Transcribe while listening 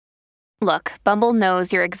Look, Bumble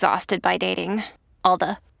knows you're exhausted by dating. All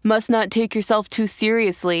the, must not take yourself too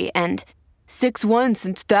seriously, and 6'1"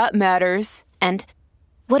 since that matters, and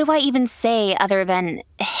what do I even say other than,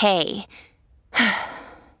 hey?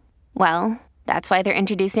 Well, that's why they're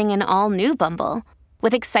introducing an all-new Bumble,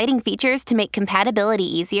 with exciting features to make compatibility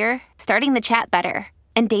easier, starting the chat better,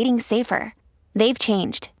 and dating safer. They've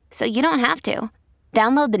changed, so you don't have to.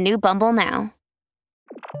 Download the new Bumble now.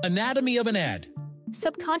 Anatomy of an ad.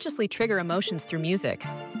 Subconsciously trigger emotions through music.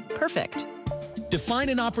 Perfect. Define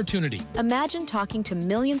an opportunity. Imagine talking to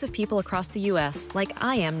millions of people across the U.S. like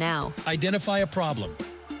I am now. Identify a problem.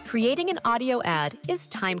 Creating an audio ad is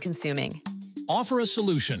time-consuming. Offer a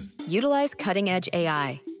solution. Utilize cutting-edge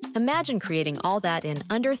AI. Imagine creating all that in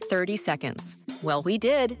under 30 seconds. Well, we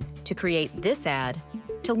did to create this ad.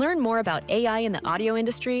 To learn more about AI in the audio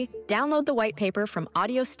industry, download the white paper from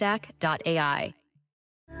audiostack.ai.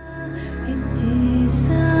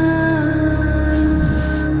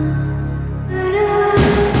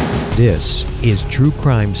 This is True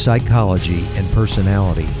Crime Psychology and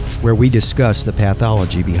Personality, where we discuss the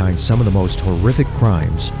pathology behind some of the most horrific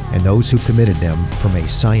crimes and those who committed them from a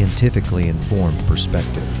scientifically informed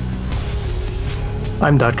perspective.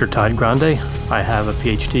 I'm Dr. Todd Grande. I have a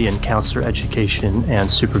PhD in counselor education and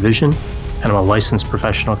supervision, and I'm a licensed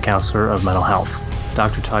professional counselor of mental health.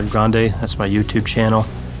 Dr. Todd Grande, that's my YouTube channel.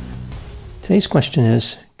 Today's question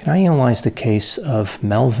is, can I analyze the case of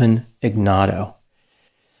Melvin Ignatow?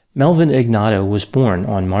 Melvin Ignatow was born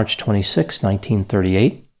on March 26,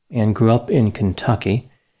 1938, and grew up in Kentucky.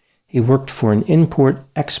 He worked for an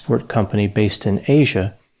import-export company based in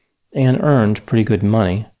Asia and earned pretty good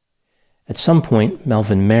money. At some point,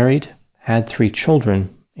 Melvin married, had 3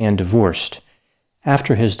 children, and divorced.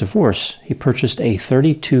 After his divorce, he purchased a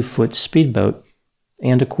 32-foot speedboat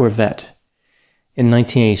and a Corvette. In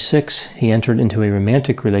 1986, he entered into a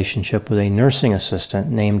romantic relationship with a nursing assistant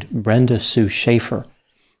named Brenda Sue Schaefer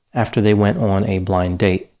after they went on a blind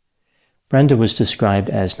date. Brenda was described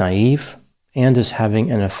as naive and as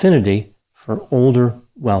having an affinity for older,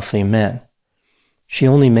 wealthy men. She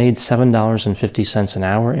only made $7.50 an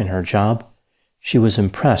hour in her job. She was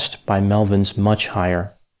impressed by Melvin's much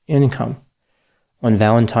higher income. On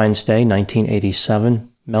Valentine's Day,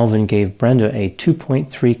 1987, Melvin gave Brenda a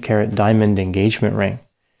 2.3-carat diamond engagement ring.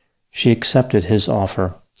 She accepted his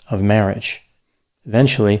offer of marriage.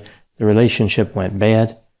 Eventually, the relationship went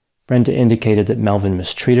bad. Brenda indicated that Melvin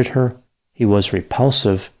mistreated her, he was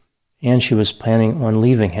repulsive, and she was planning on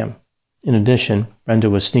leaving him. In addition, Brenda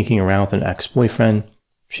was sneaking around with an ex-boyfriend.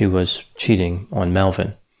 She was cheating on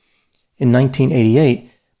Melvin. In 1988,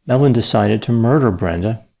 Melvin decided to murder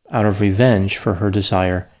Brenda out of revenge for her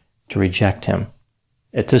desire to reject him.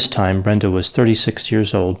 At this time, Brenda was 36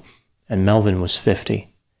 years old and Melvin was 50.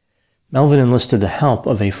 Melvin enlisted the help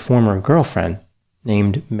of a former girlfriend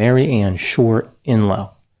named Mary Ann Shore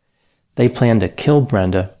Inlow. They planned to kill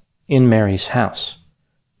Brenda in Mary's house.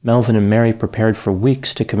 Melvin and Mary prepared for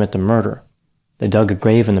weeks to commit the murder. They dug a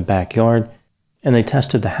grave in the backyard, and they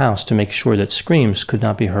tested the house to make sure that screams could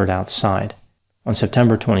not be heard outside. On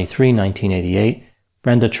September 23, 1988,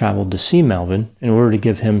 Brenda traveled to see Melvin in order to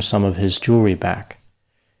give him some of his jewelry back.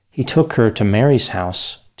 He took her to Mary's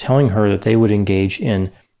house, telling her that they would engage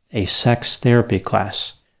in a sex therapy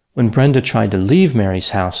class. When Brenda tried to leave Mary's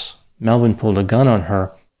house, Melvin pulled a gun on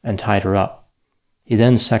her and tied her up. He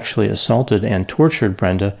then sexually assaulted and tortured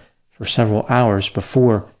Brenda for several hours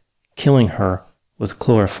before killing her with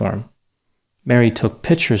chloroform. Mary took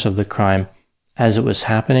pictures of the crime as it was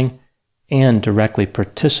happening and directly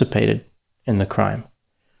participated in the crime.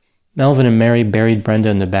 Melvin and Mary buried Brenda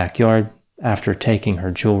in the backyard after taking her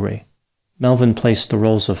jewelry. Melvin placed the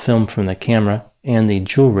rolls of film from the camera and the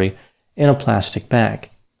jewelry in a plastic bag.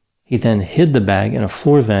 He then hid the bag in a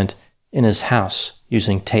floor vent in his house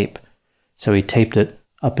using tape. So he taped it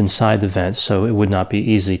up inside the vent so it would not be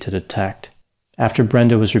easy to detect. After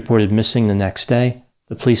Brenda was reported missing the next day,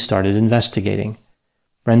 the police started investigating.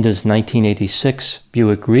 Brenda's 1986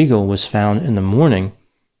 Buick Regal was found in the morning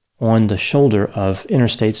on the shoulder of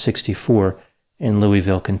Interstate 64 in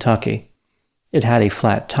Louisville, Kentucky. It had a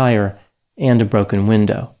flat tire and a broken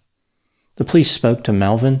window. The police spoke to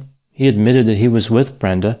Melvin. He admitted that he was with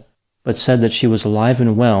Brenda, but said that she was alive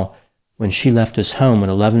and well when she left his home at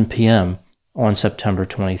 11 p.m. on September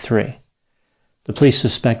 23. The police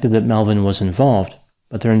suspected that Melvin was involved,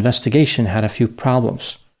 but their investigation had a few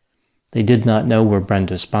problems. They did not know where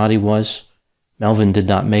Brenda's body was. Melvin did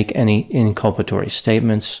not make any inculpatory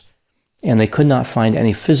statements, and they could not find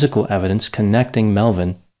any physical evidence connecting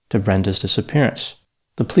Melvin to Brenda's disappearance.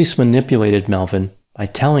 The police manipulated Melvin by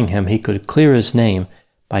telling him he could clear his name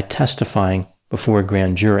by testifying before a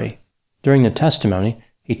grand jury. During the testimony,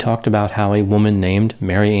 he talked about how a woman named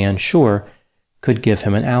Mary Ann Shore could give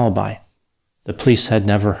him an alibi. The police had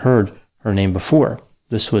never heard her name before.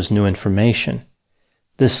 This was new information.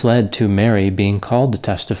 This led to Mary being called to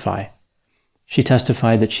testify. She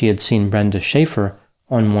testified that she had seen Brenda Schaefer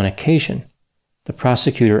on one occasion. The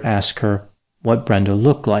prosecutor asked her what Brenda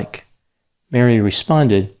looked like. Mary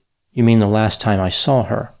responded, "You mean the last time I saw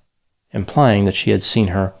her," implying that she had seen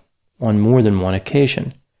her on more than one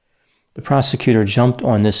occasion. The prosecutor jumped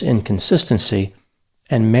on this inconsistency,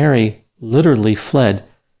 and Mary literally fled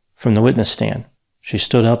from the witness stand. She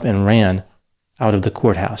stood up and ran out of the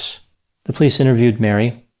courthouse. The police interviewed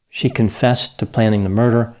Mary. She confessed to planning the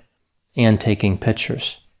murder and taking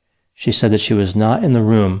pictures. She said that she was not in the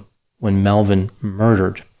room when Melvin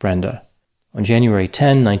murdered Brenda. On January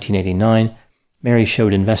 10, 1989, Mary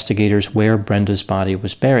showed investigators where Brenda's body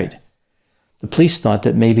was buried. The police thought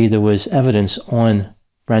that maybe there was evidence on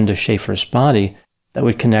Brenda Schaefer's body that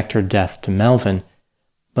would connect her death to Melvin,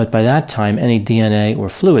 but by that time any DNA or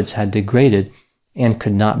fluids had degraded and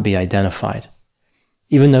could not be identified.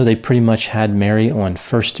 Even though they pretty much had Mary on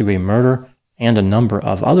first-degree murder and a number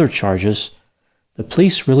of other charges, the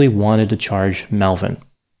police really wanted to charge Melvin.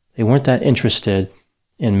 They weren't that interested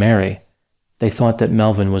in Mary. They thought that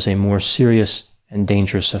Melvin was a more serious and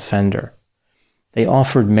dangerous offender. They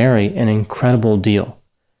offered Mary an incredible deal: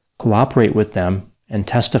 cooperate with them and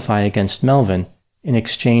testify against Melvin in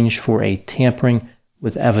exchange for a tampering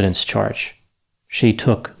with evidence charge. She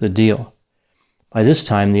took the deal. By this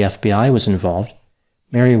time, the FBI was involved.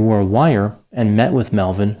 Mary wore a wire and met with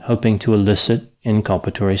Melvin, hoping to elicit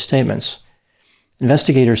inculpatory statements.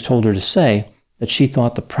 Investigators told her to say that she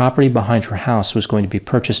thought the property behind her house was going to be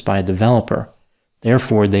purchased by a developer.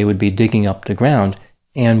 Therefore, they would be digging up the ground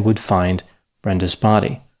and would find Brenda's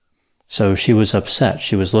body. So she was upset.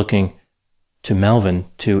 She was looking to Melvin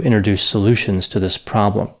to introduce solutions to this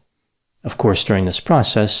problem. Of course, during this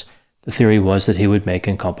process, the theory was that he would make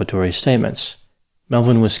inculpatory statements.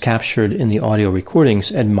 Melvin was captured in the audio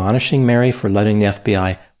recordings admonishing Mary for letting the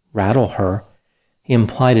FBI rattle her. He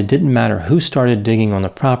implied it didn't matter who started digging on the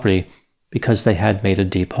property because they had made a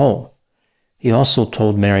deep hole. He also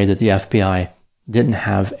told Mary that the FBI didn't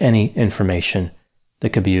have any information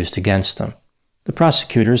that could be used against them. The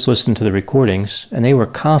prosecutors listened to the recordings, and they were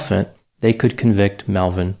confident they could convict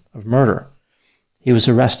Melvin of murder. He was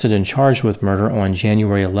arrested and charged with murder on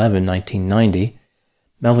January 11, 1990.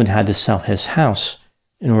 Melvin had to sell his house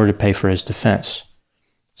in order to pay for his defense.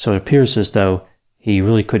 So it appears as though he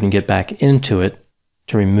really couldn't get back into it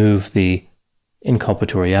to remove the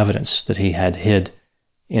inculpatory evidence that he had hid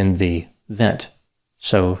in the vent.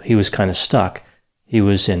 So he was kind of stuck. He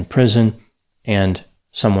was in prison, and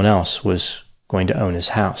someone else was going to own his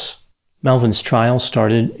house. Melvin's trial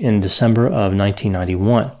started in December of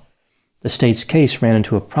 1991. The state's case ran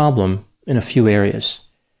into a problem in a few areas.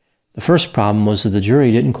 The first problem was that the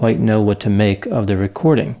jury didn't quite know what to make of the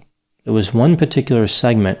recording. There was one particular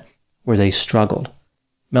segment where they struggled.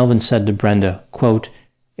 Melvin said to Brenda, quote,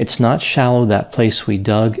 "It's not shallow, that place we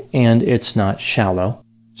dug, and it's not shallow,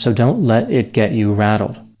 so don't let it get you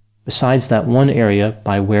rattled. Besides that one area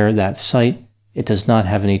by where that site, it does not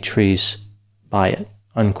have any trees by it,"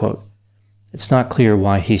 unquote. It's not clear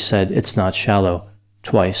why he said "it's not shallow"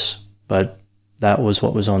 twice, but that was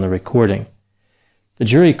what was on the recording. The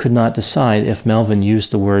jury could not decide if Melvin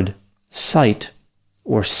used the word site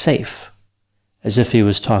or safe, as if he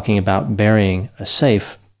was talking about burying a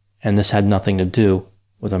safe, and this had nothing to do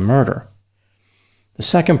with a murder. The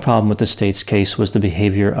second problem with the state's case was the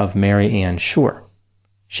behavior of Mary Ann Shore.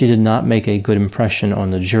 She did not make a good impression on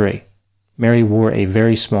the jury. Mary wore a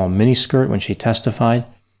very small miniskirt when she testified.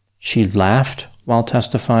 She laughed while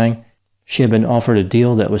testifying. She had been offered a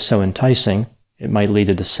deal that was so enticing it might lead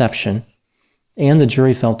to deception. And the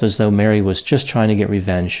jury felt as though Mary was just trying to get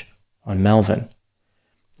revenge on Melvin.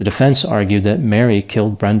 The defense argued that Mary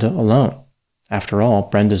killed Brenda alone. After all,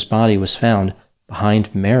 Brenda's body was found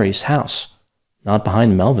behind Mary's house, not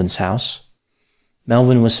behind Melvin's house.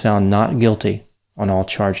 Melvin was found not guilty on all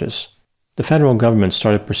charges. The federal government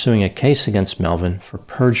started pursuing a case against Melvin for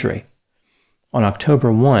perjury. On October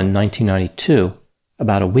 1, 1992,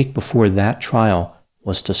 about a week before that trial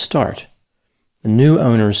was to start, the new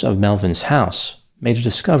owners of Melvin's house made a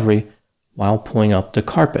discovery while pulling up the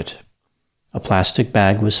carpet. A plastic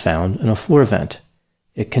bag was found in a floor vent.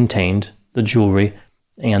 It contained the jewelry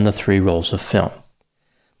and the 3 rolls of film.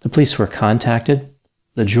 The police were contacted.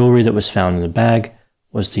 The jewelry that was found in the bag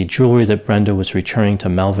was the jewelry that Brenda was returning to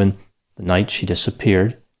Melvin the night she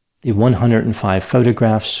disappeared. The 105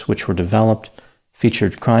 photographs which were developed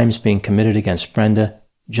featured crimes being committed against Brenda,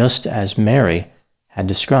 just as Mary had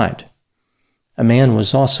described. A man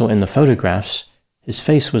was also in the photographs. His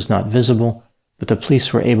face was not visible, but the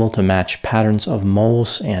police were able to match patterns of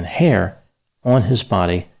moles and hair on his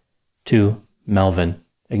body to Melvin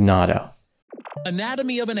Ignatow.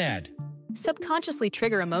 Anatomy of an ad. Subconsciously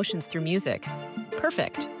trigger emotions through music.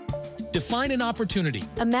 Perfect. Define an opportunity.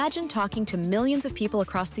 Imagine talking to millions of people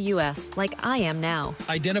across the U.S. like I am now.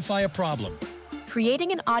 Identify a problem.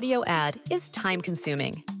 Creating an audio ad is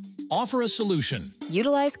time-consuming. Offer a solution.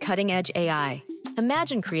 Utilize cutting-edge AI.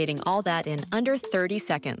 Imagine creating all that in under 30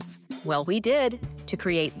 seconds. Well, we did to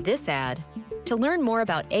create this ad. To learn more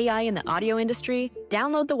about AI in the audio industry,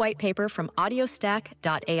 download the white paper from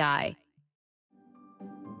audiostack.ai.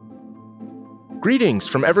 Greetings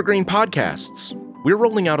from Evergreen Podcasts. We're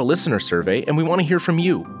rolling out a listener survey and we want to hear from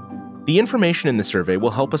you. The information in the survey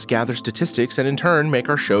will help us gather statistics and in turn make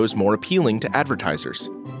our shows more appealing to advertisers.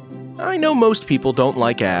 I know most people don't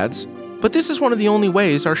like ads, but this is one of the only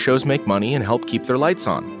ways our shows make money and help keep their lights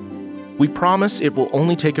on. We promise it will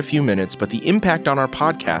only take a few minutes, but the impact on our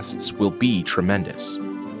podcasts will be tremendous.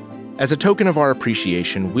 As a token of our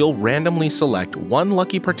appreciation, we'll randomly select one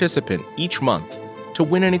lucky participant each month to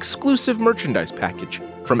win an exclusive merchandise package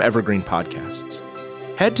from Evergreen Podcasts.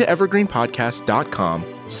 Head to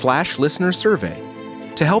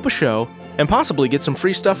evergreenpodcast.com/listenersurvey to help a show and possibly get some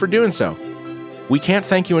free stuff for doing so. We can't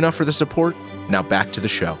thank you enough for the support. Now back to the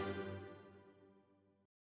show.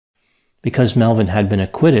 Because Melvin had been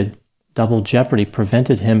acquitted, double jeopardy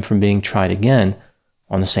prevented him from being tried again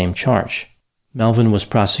on the same charge. Melvin was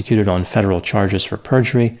prosecuted on federal charges for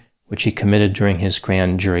perjury, which he committed during his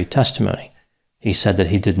grand jury testimony. He said that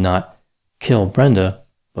he did not kill Brenda,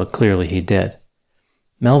 but clearly he did.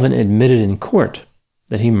 Melvin admitted in court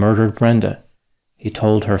that he murdered Brenda. He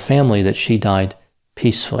told her family that she died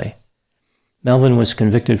peacefully. Melvin was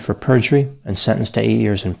convicted for perjury and sentenced to 8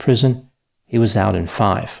 years in prison. He was out in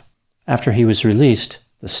 5. After he was released,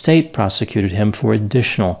 the state prosecuted him for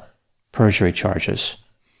additional perjury charges.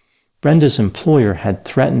 Brenda's employer had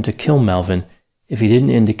threatened to kill Melvin if he didn't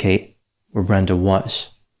indicate where Brenda was.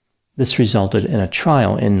 This resulted in a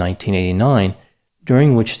trial in 1989,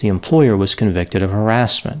 during which the employer was convicted of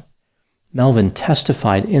harassment. Melvin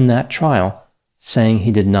testified in that trial, saying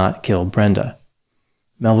he did not kill Brenda.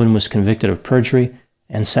 Melvin was convicted of perjury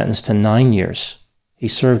and sentenced to 9 years. He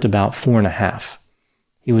served about 4.5.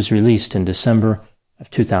 He was released in December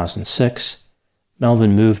of 2006.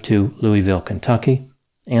 Melvin moved to Louisville, Kentucky,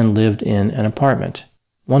 and lived in an apartment.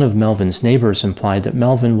 One of Melvin's neighbors implied that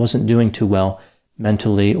Melvin wasn't doing too well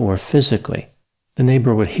mentally or physically. The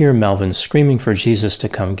neighbor would hear Melvin screaming for Jesus to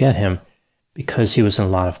come get him because he was in a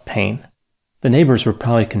lot of pain. The neighbors were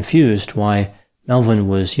probably confused why Melvin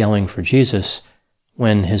was yelling for Jesus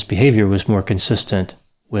when his behavior was more consistent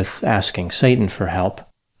with asking Satan for help.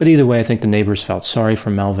 But either way, I think the neighbors felt sorry for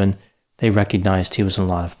Melvin. They recognized he was in a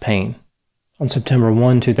lot of pain. On September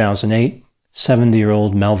 1, 2008,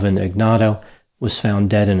 70-year-old Melvin Ignatow was found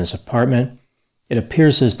dead in his apartment. It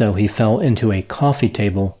appears as though he fell into a coffee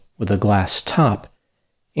table with a glass top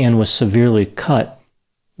and was severely cut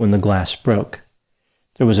when the glass broke.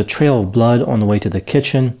 There was a trail of blood on the way to the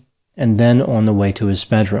kitchen and then on the way to his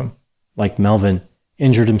bedroom. Like Melvin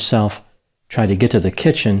injured himself, tried to get to the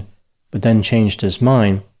kitchen, but then changed his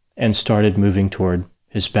mind and started moving toward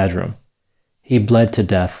his bedroom. He bled to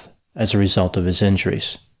death as a result of his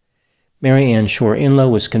injuries. Mary Ann Shore Inlow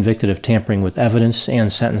was convicted of tampering with evidence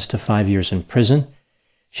and sentenced to 5 years in prison.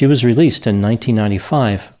 She was released in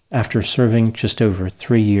 1995 after serving just over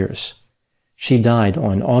 3 years. She died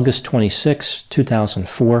on August 26,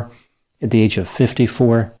 2004, at the age of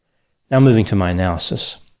 54. Now moving to my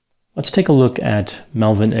analysis. Let's take a look at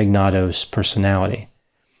Melvin Ignatow's personality.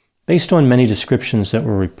 Based on many descriptions that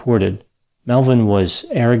were reported, Melvin was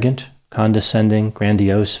arrogant, condescending,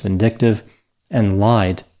 grandiose, vindictive, and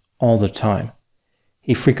lied all the time.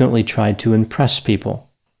 He frequently tried to impress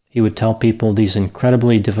people. He would tell people these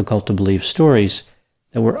incredibly difficult-to-believe stories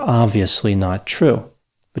that were obviously not true.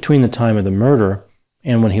 Between the time of the murder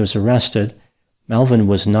and when he was arrested, Melvin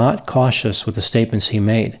was not cautious with the statements he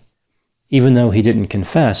made. Even though he didn't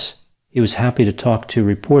confess, he was happy to talk to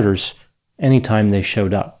reporters anytime they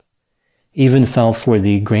showed up. He even fell for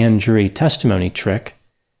the grand jury testimony trick.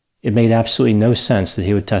 It made absolutely no sense that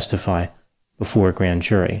he would testify before a grand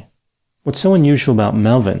jury. What's so unusual about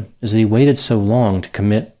Melvin is that he waited so long to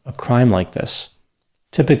commit a crime like this.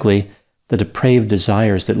 Typically, the depraved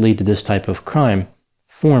desires that lead to this type of crime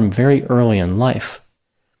form very early in life.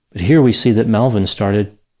 But here we see that Melvin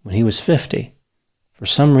started when he was 50. For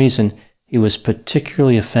some reason, he was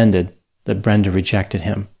particularly offended that Brenda rejected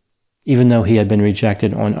him, even though he had been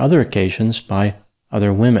rejected on other occasions by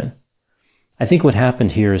other women. I think what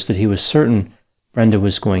happened here is that he was certain Brenda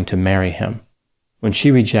was going to marry him. When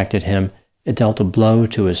she rejected him, it dealt a blow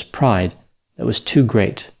to his pride that was too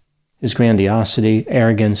great. His grandiosity,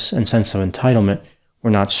 arrogance, and sense of entitlement were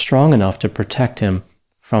not strong enough to protect him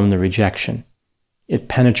from the rejection. It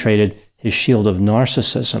penetrated his shield of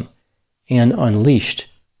narcissism and unleashed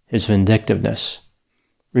his vindictiveness.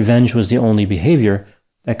 Revenge was the only behavior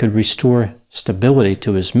that could restore stability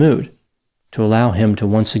to his mood, to allow him to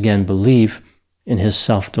once again believe in his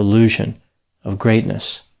self-delusion of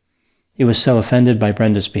greatness. He was so offended by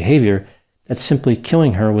Brenda's behavior that simply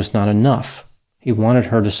killing her was not enough. He wanted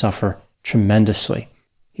her to suffer tremendously.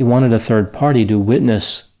 He wanted a third party to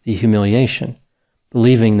witness the humiliation,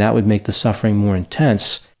 believing that would make the suffering more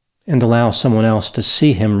intense and allow someone else to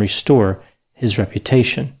see him restore his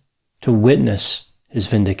reputation, to witness his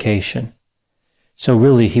vindication. So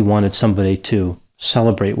really he wanted somebody to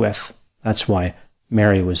celebrate with. That's why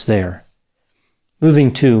Mary was there.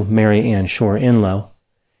 Moving to Mary Ann Shore Inlow,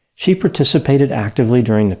 she participated actively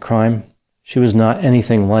during the crime. She was not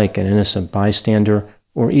anything like an innocent bystander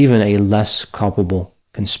or even a less culpable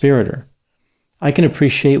conspirator. I can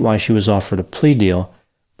appreciate why she was offered a plea deal,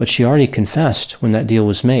 but she already confessed when that deal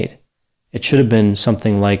was made. It should have been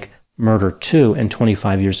something like murder 2 and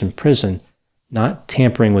 25 years in prison, not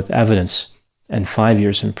tampering with evidence and 5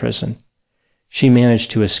 years in prison. She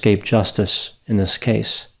managed to escape justice in this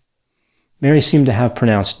case. Mary seemed to have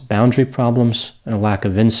pronounced boundary problems and a lack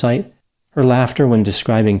of insight. Her laughter when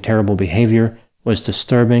describing terrible behavior was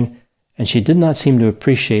disturbing, and she did not seem to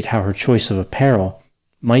appreciate how her choice of apparel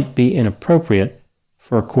might be inappropriate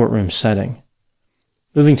for a courtroom setting.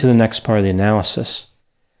 Moving to the next part of the analysis,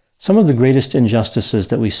 some of the greatest injustices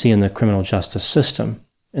that we see in the criminal justice system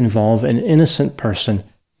involve an innocent person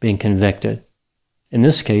being convicted. In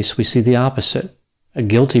this case, we see the opposite, a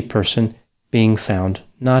guilty person being found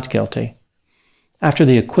not guilty. After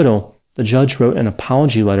the acquittal, the judge wrote an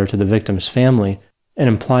apology letter to the victim's family and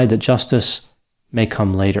implied that justice may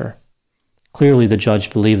come later. Clearly, the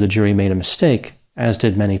judge believed the jury made a mistake, as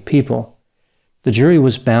did many people. The jury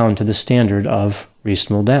was bound to the standard of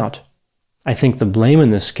reasonable doubt. I think the blame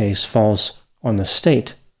in this case falls on the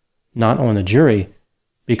state, not on the jury,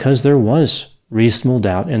 because there was reasonable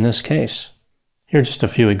doubt in this case. Here are just a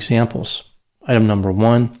few examples. Item number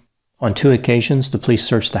 1, on 2 occasions, the police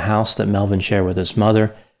searched the house that Melvin shared with his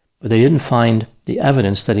mother, but they didn't find the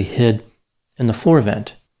evidence that he hid in the floor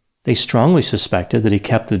vent. They strongly suspected that he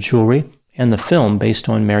kept the jewelry and the film based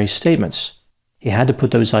on Mary's statements. He had to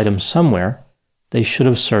put those items somewhere. They should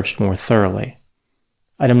have searched more thoroughly.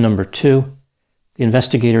 Item number 2, the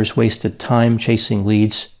investigators wasted time chasing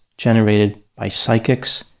leads generated by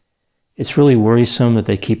psychics. It's really worrisome that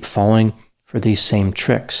they keep falling for these same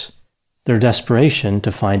tricks. Their desperation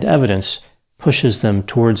to find evidence pushes them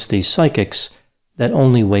towards these psychics that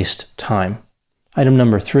only waste time. Item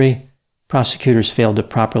number 3, prosecutors failed to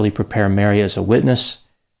properly prepare Mary as a witness.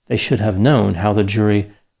 They should have known how the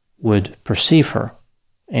jury would perceive her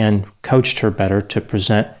and coached her better to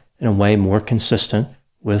present in a way more consistent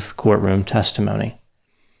with courtroom testimony.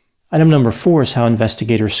 Item number 4 is how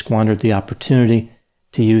investigators squandered the opportunity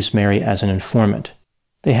to use Mary as an informant.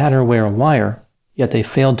 They had her wear a wire, yet they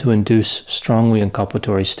failed to induce strongly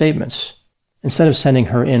inculpatory statements. Instead of sending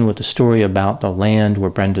her in with the story about the land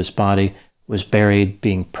where Brenda's body was buried,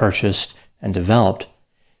 being purchased, and developed,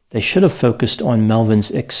 they should have focused on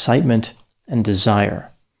Melvin's excitement and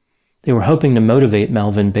desire. They were hoping to motivate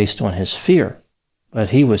Melvin based on his fear, but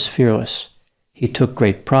he was fearless. He took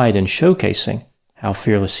great pride in showcasing how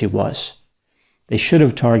fearless he was. They should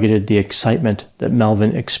have targeted the excitement that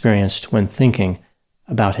Melvin experienced when thinking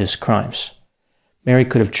about his crimes. Mary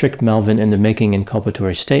could have tricked Melvin into making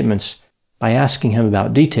inculpatory statements by asking him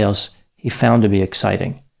about details he found to be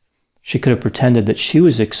exciting. She could have pretended that she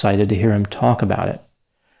was excited to hear him talk about it.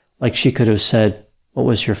 Like she could have said, "What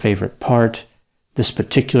was your favorite part? This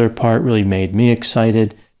particular part really made me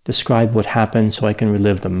excited. Describe what happened so I can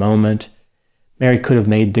relive the moment." Mary could have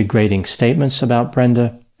made degrading statements about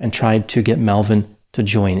Brenda and tried to get Melvin to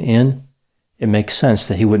join in. It makes sense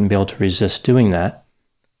that he wouldn't be able to resist doing that.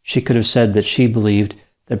 She could have said that she believed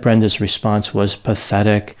that Brenda's response was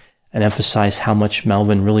pathetic and emphasized how much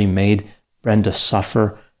Melvin really made Brenda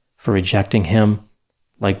suffer for rejecting him,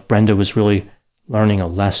 like Brenda was really learning a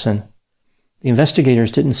lesson. The investigators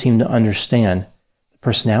didn't seem to understand the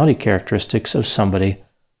personality characteristics of somebody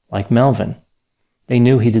like Melvin. They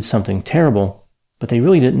knew he did something terrible, but they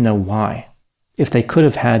really didn't know why. If they could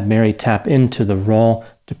have had Mary tap into the raw,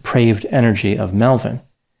 depraved energy of Melvin,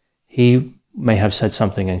 he may have said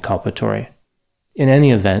something inculpatory. In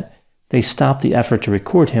any event, they stopped the effort to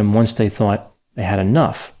record him once they thought they had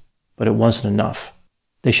enough, but it wasn't enough.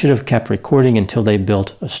 They should have kept recording until they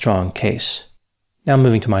built a strong case. Now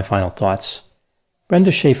moving to my final thoughts.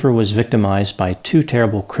 Brenda Schaefer was victimized by two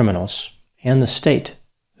terrible criminals and the state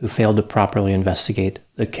who failed to properly investigate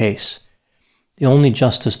the case. The only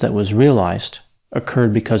justice that was realized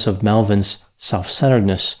occurred because of Melvin's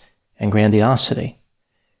self-centeredness and grandiosity.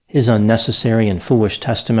 His unnecessary and foolish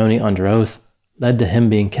testimony under oath led to him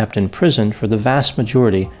being kept in prison for the vast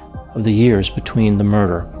majority of the years between the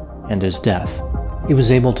murder and his death. He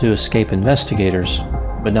was able to escape investigators,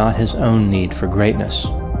 but not his own need for greatness.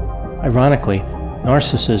 Ironically,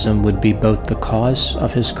 narcissism would be both the cause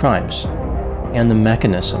of his crimes and the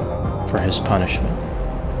mechanism for his punishment.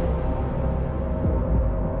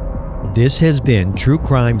 This has been True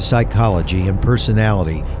Crime Psychology and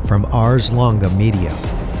Personality from Ars Longa Media.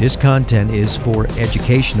 This content is for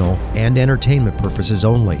educational and entertainment purposes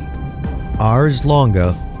only. Ars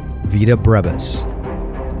Longa Vita Brevis.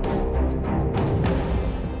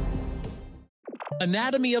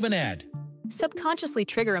 Anatomy of an ad. Subconsciously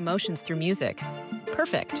trigger emotions through music.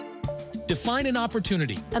 Perfect. Define an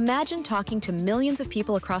opportunity. Imagine talking to millions of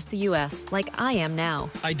people across the U.S. like I am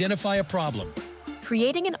now. Identify a problem.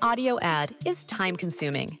 Creating an audio ad is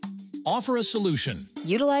time-consuming. Offer a solution.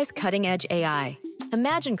 Utilize cutting-edge AI.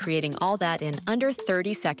 Imagine creating all that in under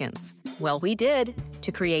 30 seconds. Well, we did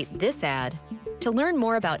to create this ad. To learn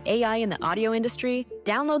more about AI in the audio industry,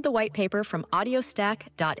 download the white paper from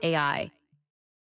audiostack.ai.